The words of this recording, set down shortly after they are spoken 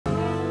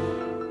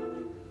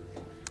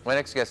My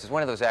next guest is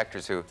one of those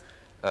actors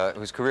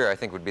whose career I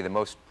think would be the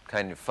most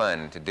kind of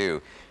fun to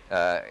do.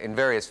 In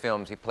various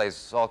films, he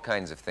plays all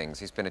kinds of things.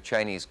 He's been a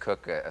Chinese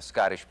cook, a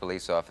Scottish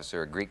police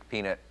officer, a Greek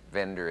peanut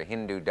vendor, a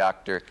Hindu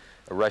doctor,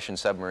 a Russian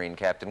submarine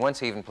captain. Once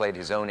he even played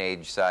his own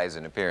age, size,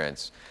 and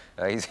appearance.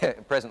 He's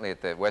presently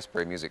at the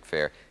Westbury Music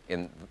Fair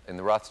in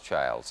the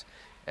Rothschilds,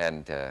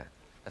 and a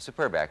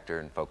superb actor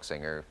and folk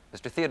singer,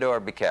 Mr. Theodore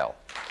Bikel.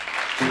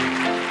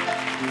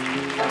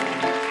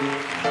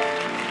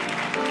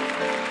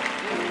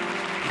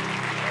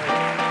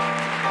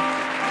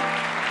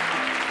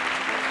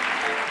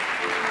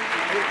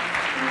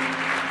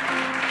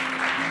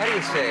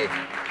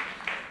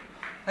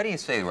 How do you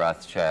say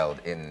Rothschild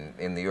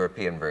in the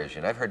European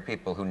version? I've heard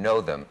people who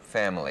know them,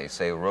 family,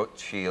 say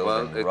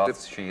Rothschild and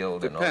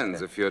Rothschild. It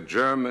depends. If you're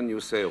German, you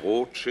say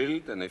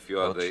Rothschild, and if you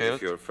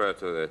refer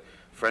to the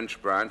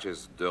French branch,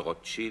 it's de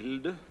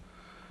Rothschild,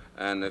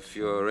 and if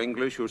you're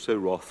English, you say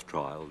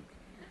Rothschild.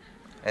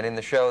 And in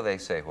the show, they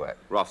say what?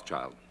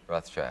 Rothschild.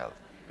 Rothschild.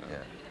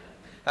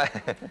 Yeah.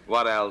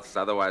 What else?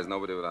 Otherwise,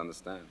 nobody would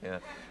understand. Yeah.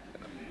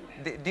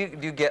 Do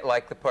you get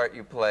like the part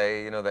you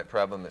play, you know, that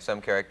problem that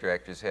some character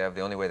actors have?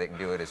 The only way they can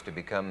do it is to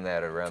become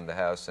that around the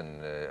house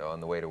and on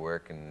the way to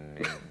work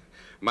and...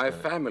 My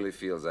family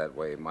feels that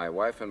way. My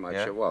wife and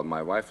my well,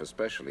 my wife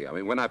especially. I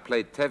mean, when I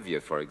played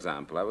Tevye, for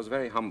example, I was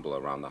very humble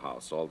around the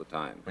house all the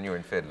time. When you were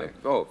in Fiddler?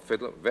 Oh,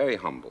 Fiddler, very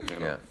humble, you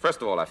know. Yeah.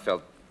 First of all, I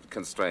felt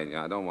constrained. You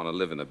know, I don't want to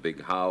live in a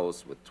big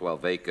house with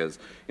 12 acres.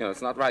 You know,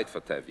 it's not right for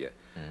Tevye.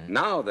 Mm-hmm.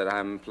 Now that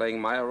I'm playing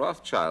Maya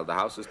Rothschild, the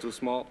house is too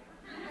small.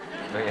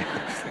 Oh,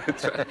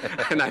 yeah.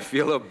 And I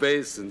feel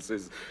obeisance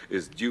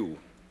is due,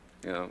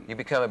 you know. You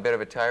become a bit of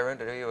a tyrant,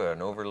 are you,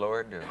 an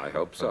overlord? Or? I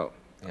hope so.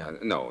 Yeah.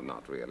 No,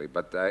 not really,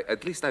 but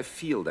at least I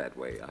feel that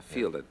way. I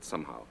feel that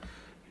somehow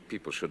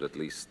people should at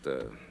least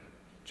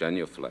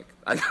genuflect.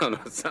 I don't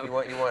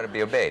know. You want to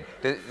be obeyed.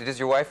 Does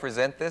your wife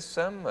resent this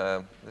some,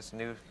 this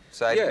new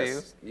side to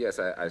you? Yes,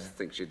 I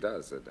think she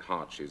does. At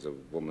heart, she's a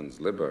woman's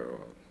liber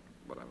or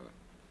whatever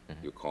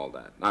you call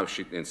that. Now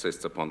she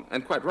insists upon,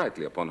 and quite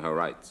rightly, upon her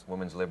rights.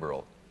 Woman's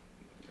liberal.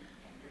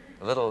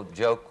 A little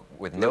joke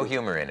with no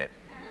humor in it,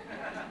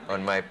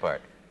 on my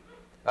part.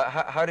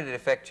 How did it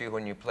affect you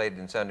when you played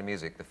in Sound of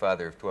Music, the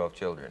father of 12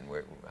 children?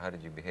 How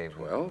did you behave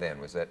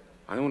then? Was that?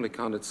 I only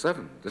counted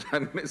 7. Did I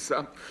miss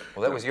some?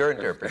 Well, that was your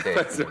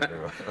interpretation.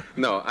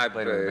 No,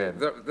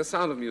 the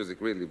Sound of Music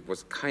really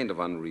was kind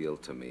of unreal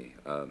to me,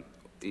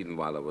 even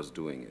while I was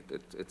doing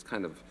it. It's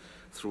kind of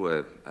through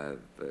a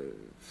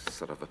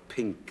sort of a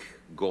pink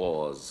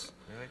gauze.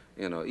 Really?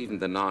 You know, even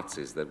the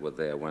Nazis that were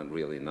there weren't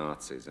really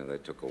Nazis, and they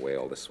took away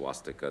all the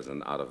swastikas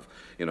and out of,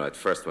 you know, at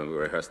first when we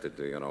rehearsed it,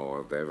 you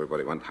know,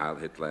 everybody went Heil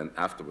Hitler, and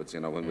afterwards,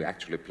 you know, when we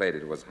actually played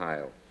it, it was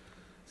Heil,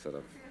 sort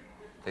of.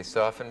 They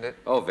softened it?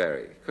 Oh,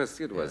 very, because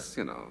it was,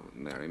 you know,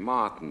 Mary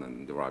Martin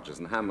and the Rodgers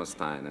and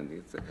Hammerstein, and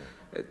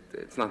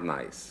it's not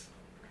nice.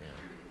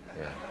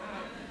 Yeah.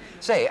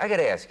 Say, I got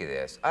to ask you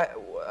this.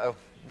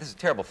 This is a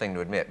terrible thing to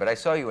admit, but I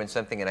saw you in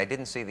something and I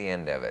didn't see the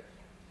end of it.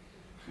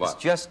 What?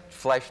 It's just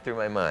flashed through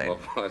my mind.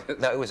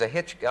 Now, it was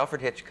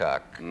Alfred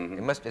Hitchcock.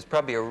 Mm-hmm. It's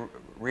probably a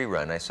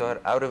rerun. I saw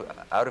it out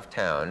of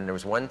town. There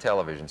was one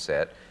television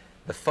set.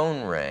 The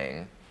phone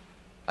rang.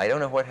 I don't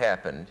know what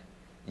happened.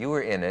 You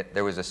were in it.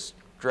 There was a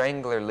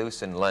strangler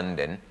loose in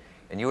London,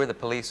 and you were the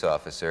police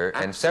officer,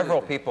 Absolutely. And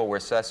several people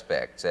were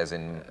suspects, as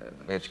in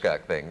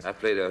Hitchcock things. I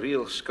played a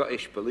real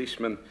Scottish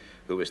policeman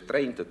who was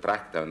trying to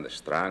track down the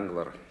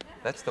strangler.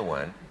 That's the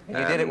one. And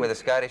you did it with a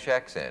Scottish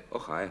accent. Oh,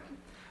 hi.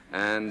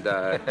 And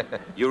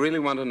you really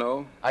want to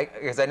know?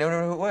 Because I don't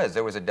know who it was.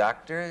 There was a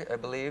doctor, I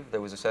believe. There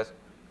was a suspect.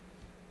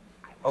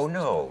 Oh,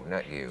 no,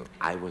 not you.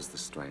 I was the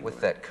strangler. With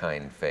that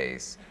kind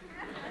face.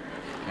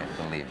 Can't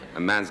believe it. A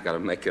man's got to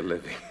make a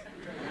living.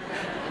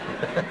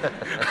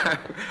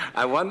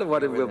 I wonder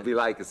what it will be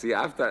like. See,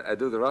 after I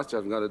do the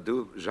Rothschild, I'm going to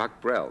do Jacques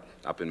Brel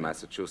up in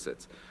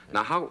Massachusetts.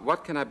 Now,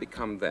 what can I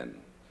become then?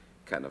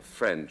 Kind of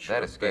French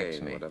that or escapes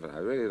Spain, me. Whatever. I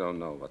really don't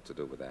know what to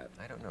do with that.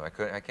 I don't know. I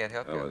can't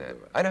help you on that.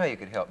 I know how you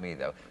could help me,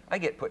 though. I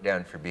get put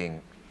down for being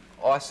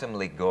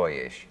awesomely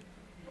goyish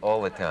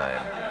all the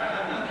time.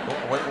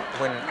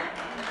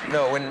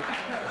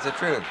 It's the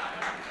truth.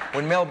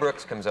 When Mel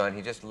Brooks comes on,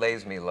 he just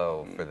lays me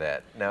low for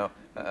that. Now,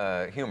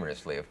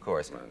 humorously, of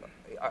course.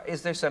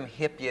 Is there some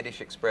hip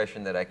Yiddish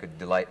expression that I could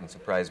delight and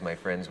surprise my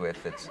friends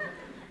with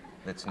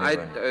that's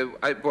new?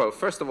 Well,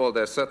 first of all,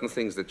 there are certain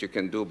things that you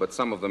can do, but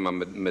some of them are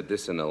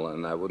medicinal,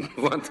 and I wouldn't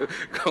want to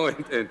go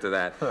into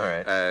that. All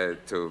right.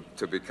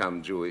 To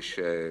become Jewish.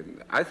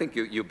 I think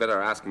you better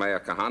ask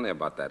Meir Kahane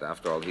about that.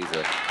 After all, he's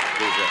a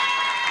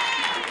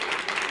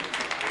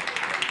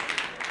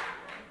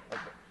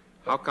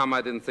How come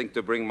I didn't think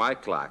to bring my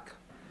clack?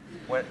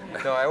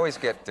 No, I always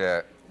get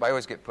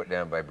put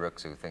down by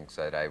Brooks, who thinks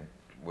that I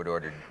would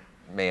order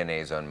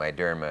mayonnaise on my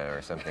derma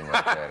or something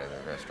like that at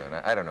a restaurant.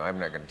 I don't know. I'm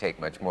not going to take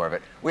much more of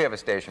it. We have a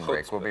station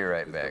break. We'll be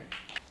right back.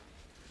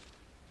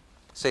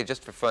 Say,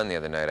 just for fun the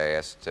other night, I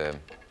asked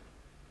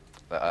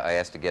I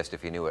asked a guest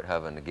if he knew what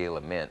Hava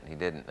Nagila meant. He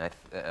didn't.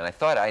 And I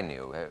thought I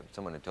knew.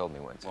 Someone had told me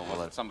once. Well,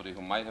 was it somebody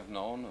who might have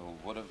known, who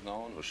would have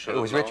known, who should have known?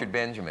 It was Richard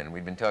Benjamin.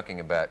 We'd been talking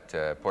about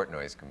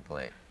Portnoy's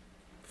complaint.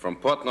 From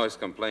Portnoy's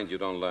complaint, you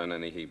don't learn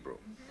any Hebrew.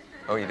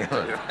 Oh, you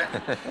don't?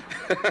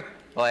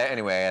 Well,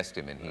 anyway, I asked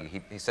him,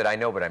 and he said, I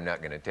know, but I'm not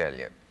going to tell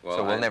you. Well,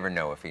 so we'll never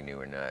know if he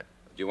knew or not.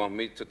 Do you want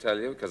me to tell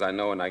you? Because I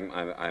know and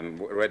I'm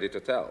ready to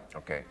tell.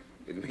 Okay.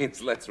 It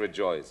means let's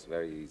rejoice.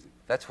 Very easy.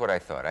 That's what I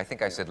thought. I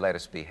think I said let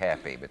us be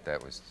happy, but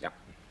that was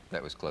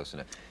close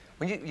enough.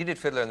 When you did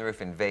Fiddler on the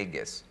Roof in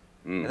Vegas,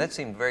 and that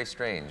seemed very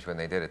strange when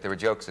they did it. There were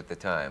jokes at the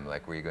time,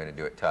 like were you going to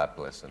do it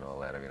topless and all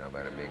that, you know,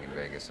 about it being in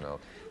Vegas and all.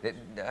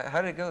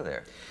 How did it go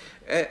there?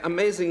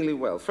 Amazingly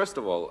well. First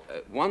of all,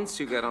 once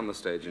you get on the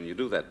stage and you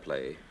do that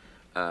play,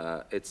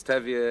 it's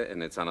Tevye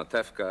and it's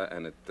Anatevka,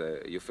 and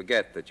you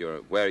forget that you're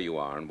where you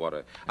are and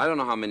what. I don't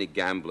know how many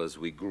gamblers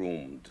we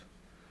groomed.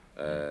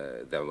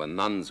 There were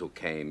nuns who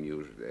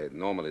came.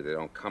 Normally they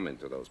don't come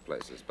into those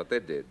places, but they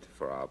did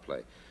for our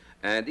play.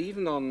 And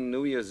even on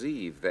New Year's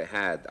Eve, they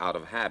had, out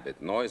of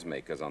habit,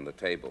 noisemakers on the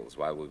tables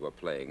while we were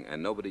playing,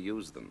 and nobody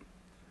used them,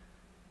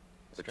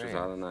 which was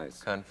rather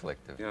nice.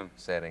 Conflict of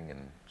setting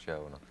and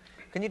show and all.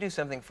 Can you do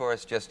something for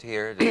us just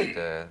here, just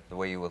the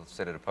way you will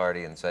sit at a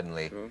party and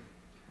suddenly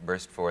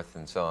burst forth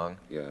in song?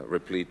 Yeah,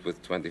 replete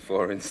with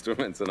 24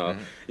 instruments and all.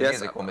 Yes,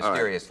 music will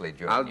mysteriously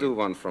join I'll do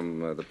one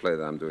from the play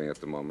that I'm doing at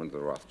the moment, The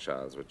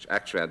Rothschilds, which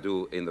actually I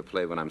do in the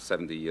play when I'm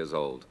 70 years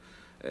old,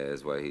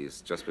 is where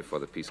he's just before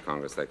the Peace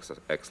Congress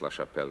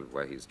Aix-la-Chapelle,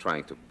 where he's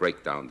trying to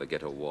break down the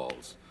ghetto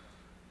walls.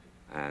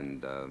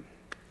 And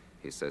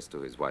he says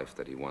to his wife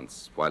that he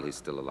wants, while he's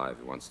still alive,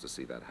 he wants to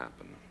see that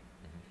happen.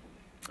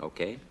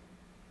 Okay?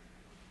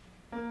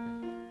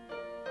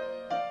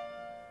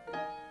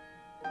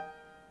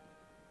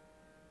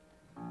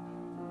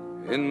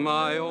 In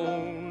my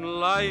own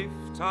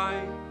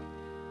lifetime,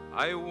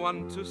 I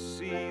want to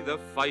see the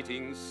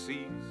fighting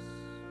cease.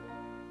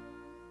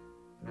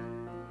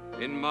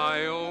 In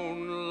my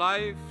own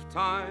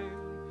lifetime,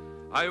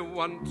 I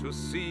want to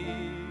see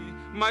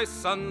my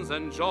sons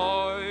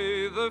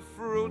enjoy the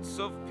fruits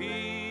of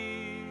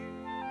peace.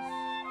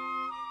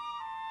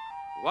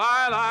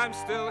 While I'm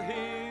still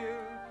here,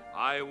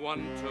 I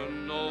want to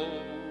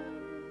know,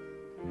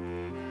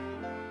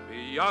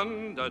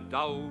 beyond a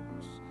doubt,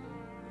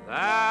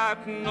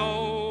 that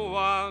no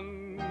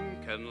one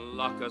can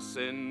lock us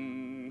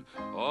in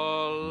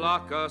or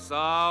lock us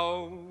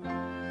out.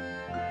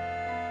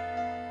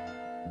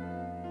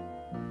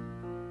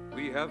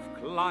 We have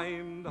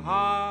climbed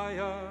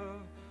higher,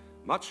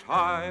 much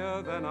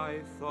higher than I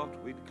thought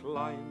we'd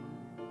climb.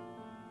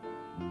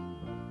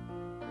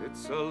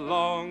 It's a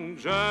long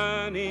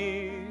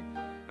journey,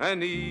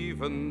 and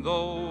even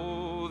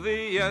though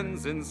the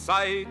end's in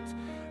sight,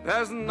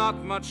 there's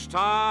not much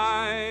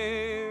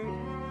time.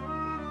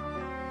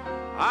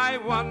 I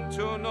want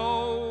to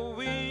know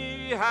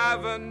we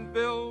haven't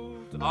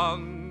built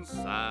on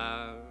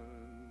sand.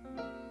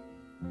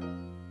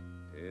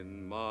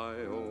 In my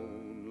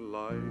own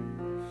lifetime,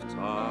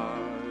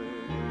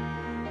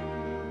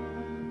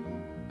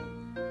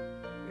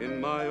 in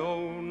my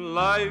own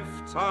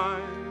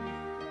lifetime,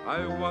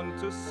 I want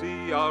to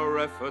see our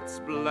efforts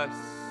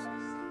blessed.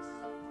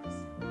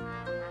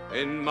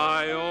 In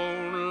my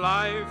own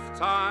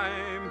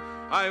lifetime,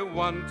 I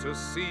want to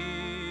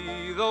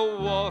see the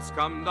walls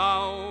come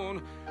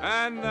down,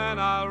 and then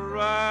I'll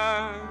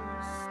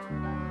rest.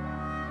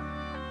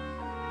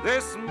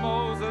 This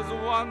Moses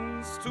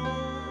wants to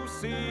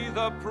see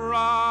the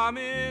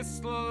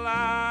promised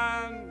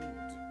land.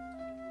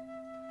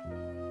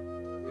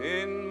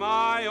 In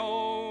my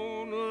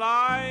own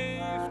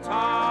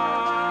lifetime.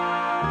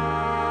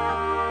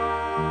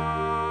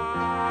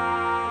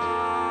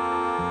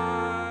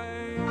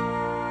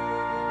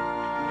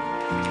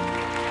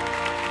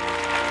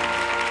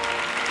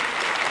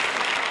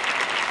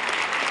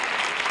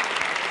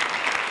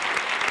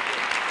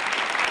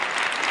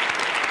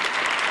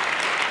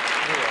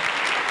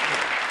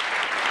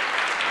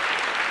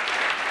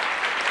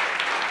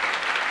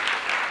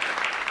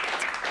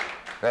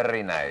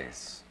 Very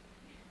nice.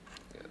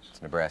 Yes.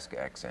 It's Nebraska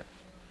accent.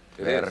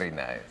 Very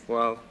nice.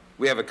 Well,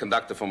 we have a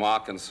conductor from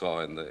Arkansas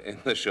in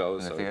the show,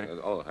 in the so theater? it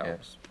all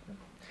helps.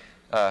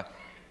 Yeah.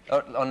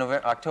 On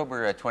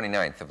October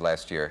 29th of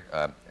last year,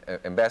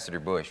 Ambassador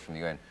Bush from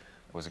the UN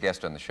was a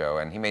guest on the show,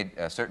 and he made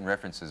certain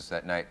references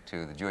that night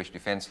to the Jewish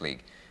Defense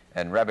League.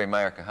 And Rabbi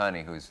Meir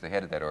Kahane, who's the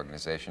head of that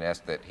organization,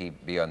 asked that he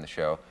be on the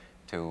show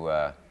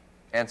to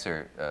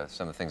answer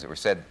some of the things that were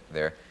said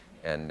there.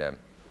 And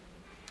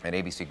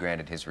ABC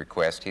granted his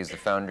request. He's the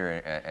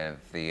founder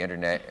of the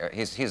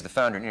he's the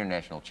founder and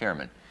international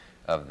chairman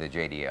of the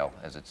JDL,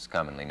 as it's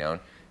commonly known,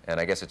 and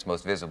I guess its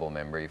most visible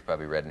member. You've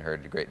probably read and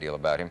heard a great deal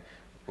about him.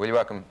 Will you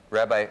welcome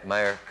Rabbi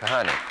Meir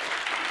Kahane?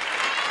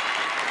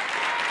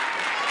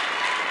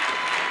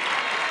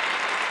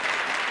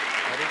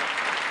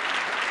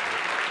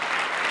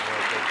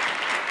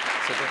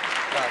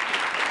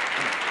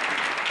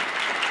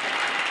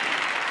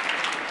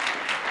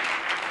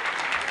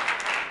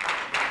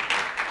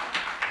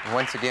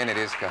 Once again, it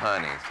is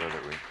Kahane, so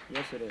that we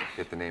yes, it is.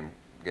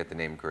 get the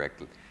name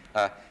correctly.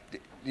 Do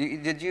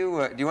you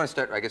want to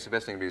start? I guess the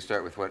best thing would be to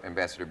start with what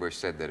Ambassador Bush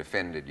said that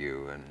offended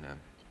you, and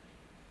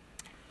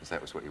because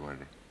that was what you wanted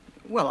to.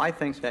 Well, I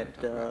think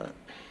that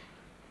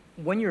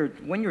when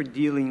you're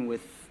dealing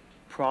with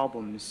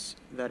problems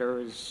that are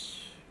as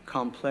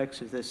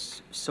complex as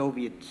this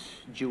Soviet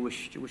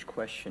Jewish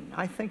question,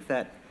 I think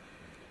that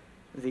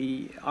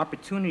the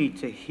opportunity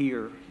to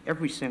hear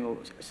every single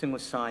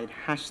side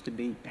has to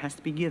be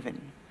given.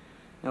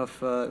 Now, if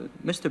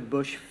Mr.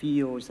 Bush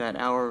feels that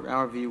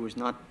our view is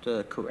not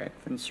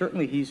correct, then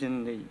certainly he's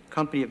in the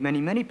company of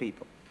many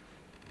people.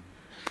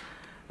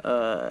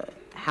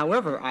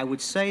 However, I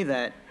would say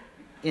that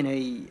in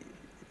a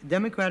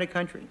democratic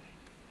country,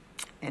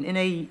 and in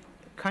a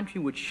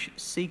country which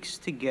seeks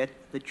to get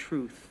the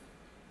truth,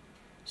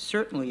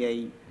 certainly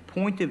a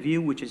point of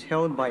view which is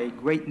held by a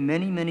great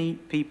many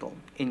people,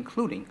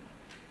 including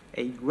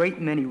a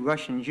great many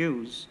Russian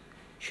Jews,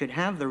 should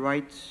have the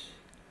right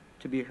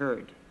to be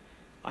heard.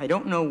 I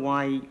don't know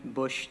why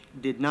Bush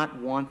did not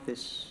want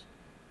this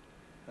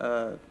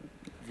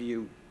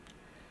view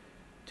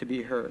to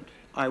be heard.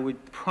 I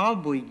would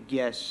probably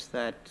guess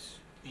that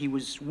he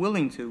was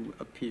willing to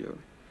appear,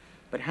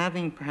 but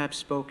having perhaps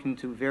spoken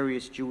to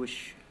various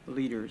Jewish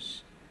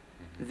leaders,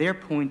 their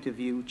point of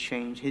view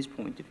changed his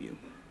point of view.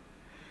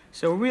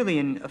 So really,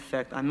 in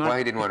effect, I'm not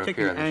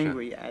particularly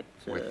angry at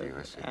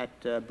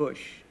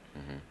Bush.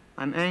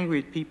 I'm angry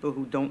at people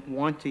who don't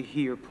want to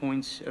hear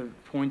points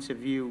of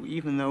view,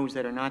 even those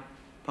that are not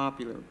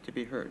popular, to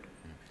be heard.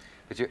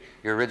 But your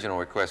original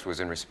request was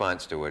in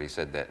response to what he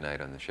said that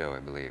night on the show, I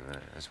believe.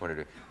 I just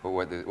wondered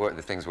what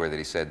the things were that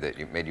he said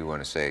that made you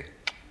want to say,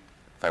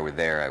 if I were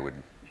there, I would,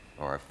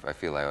 or if I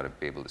feel I ought to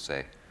be able to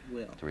say,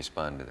 to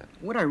respond to that.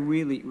 What I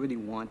really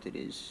wanted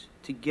is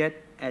to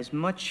get as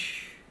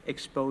much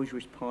exposure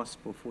as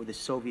possible for the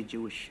Soviet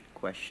Jewish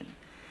question.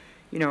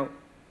 You know,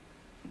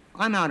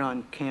 I'm out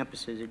on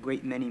campuses a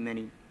great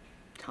many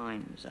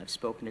times. I've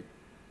spoken to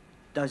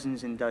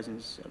dozens and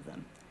dozens of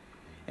them.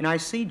 And I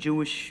see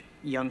Jewish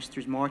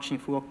youngsters marching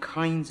for all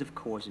kinds of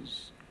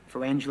causes,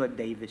 for Angela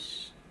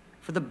Davis,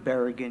 for the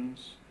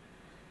Berrigans.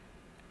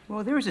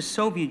 Well, there is a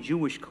Soviet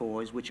Jewish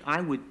cause which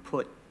I would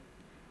put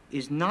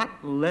is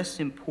not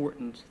less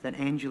important than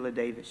Angela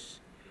Davis.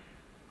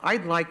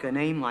 I'd like a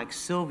name like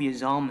Sylvia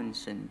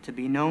Zalmanson to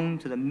be known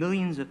to the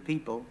millions of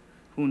people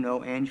who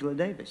know Angela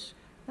Davis.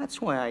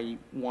 That's why I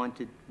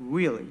wanted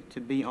really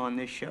to be on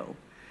this show.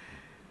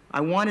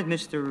 I wanted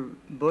Mr.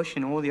 Bush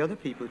and all the other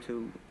people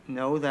to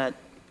know that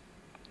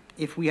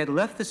if we had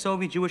left the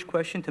Soviet Jewish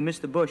question to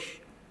Mr. Bush,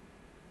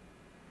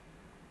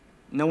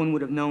 no one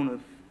would have known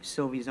of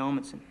Sylvia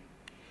Zalmanson.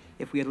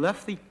 If we had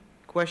left the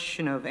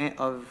question of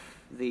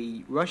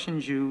the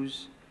Russian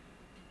Jews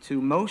to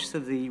most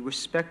of the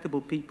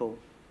respectable people,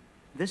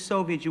 this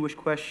Soviet Jewish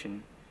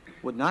question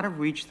would not have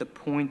reached the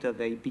point of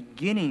a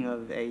beginning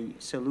of a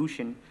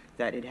solution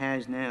that it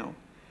has now.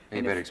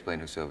 You better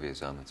explain who Sylvia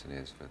Zalmanson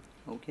is.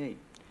 Okay.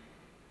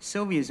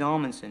 Sylvia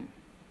Zalmanson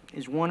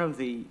is one of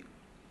the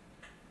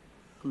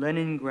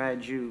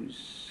Leningrad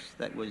Jews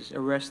that was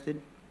arrested,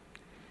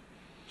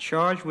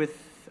 charged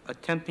with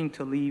attempting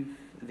to leave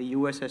the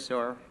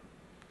USSR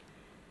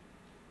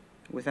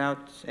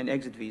without an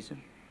exit visa,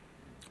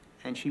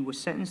 and she was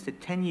sentenced to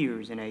 10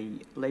 years in a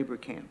labor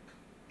camp.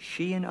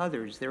 She and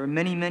others, there are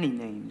many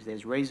names.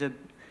 There's Reza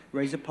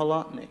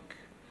Polotnik.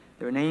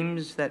 There are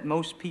names that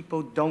most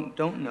people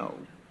don't know.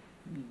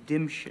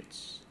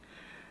 Dimshits.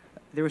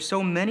 There are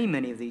so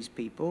many of these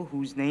people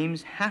whose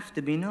names have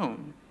to be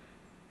known.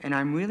 And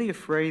I'm really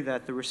afraid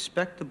that the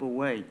respectable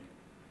way,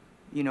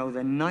 you know,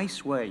 the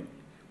nice way,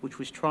 which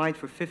was tried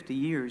for 50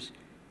 years,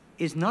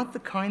 is not the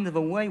kind of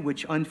a way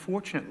which,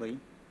 unfortunately,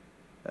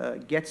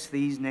 gets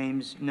these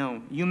names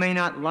known. You may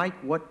not like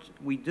what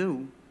we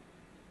do,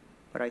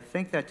 but I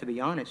think that, to be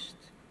honest,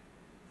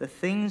 the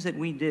things that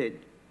we did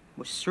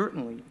was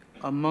certainly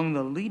among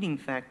the leading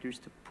factors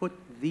to put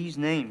these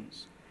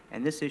names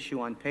and this issue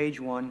on page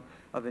 1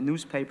 of a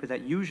newspaper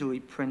that usually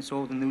prints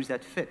all the news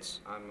that fits.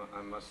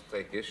 I must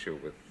take issue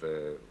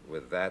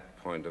with that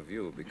point of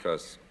view,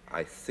 because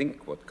I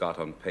think what got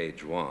on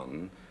page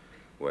 1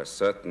 were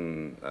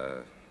certain,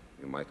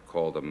 you might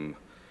call them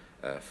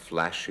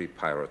flashy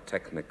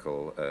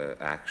pyrotechnical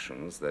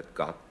actions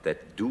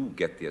that do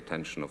get the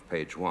attention of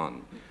page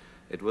 1.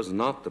 It was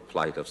not the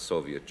plight of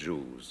Soviet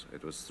Jews.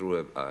 It was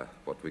through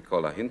what we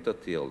call a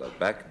Hintertür, a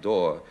back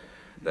door,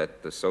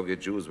 that the Soviet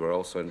Jews were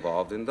also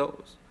involved in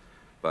those.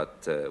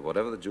 But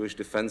whatever the Jewish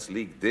Defense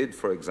League did,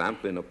 for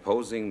example, in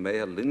opposing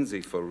Mayor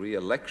Lindsay for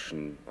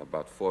re-election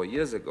about 4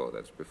 years ago,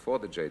 that's before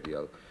the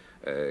JDL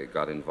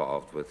got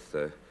involved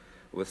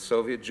with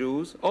Soviet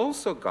Jews,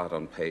 also got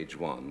on page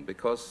 1,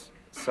 because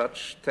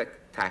such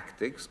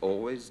tactics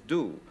always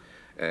do.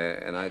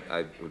 And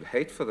I would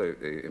hate for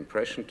the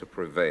impression to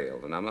prevail,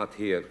 and I'm not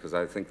here because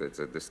I think that it's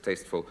a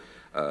distasteful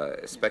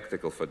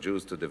spectacle for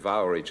Jews to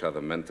devour each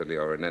other mentally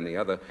or in any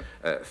other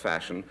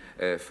fashion,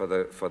 for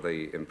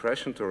the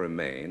impression to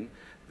remain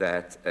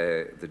that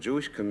the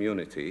Jewish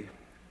community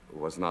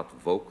was not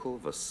vocal,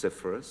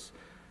 vociferous,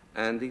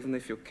 and even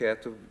if you care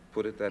to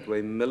put it that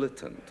way,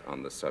 militant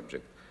on the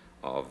subject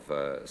of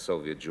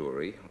Soviet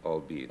Jewry,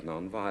 albeit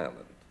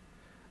nonviolent.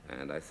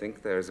 And I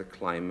think there is a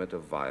climate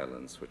of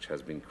violence which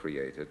has been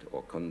created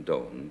or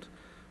condoned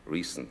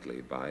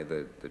recently by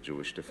the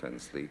Jewish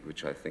Defense League,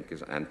 which I think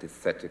is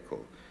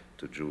antithetical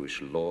to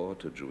Jewish law,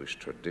 to Jewish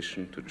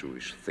tradition, to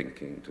Jewish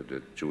thinking, to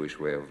the Jewish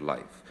way of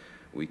life.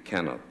 We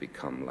cannot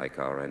become like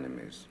our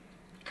enemies.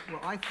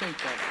 Well, I think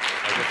that...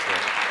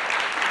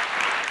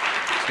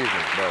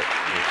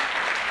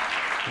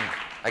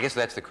 I guess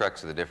that's the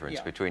crux of the difference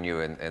between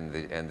you and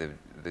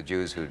the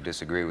Jews who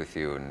disagree with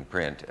you in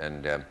print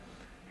and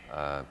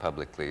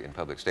publicly in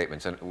public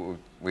statements. And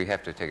we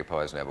have to take a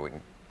pause now, but we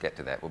can get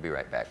to that. We'll be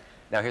right back.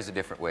 Now here's a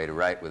different way to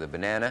write with a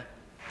banana.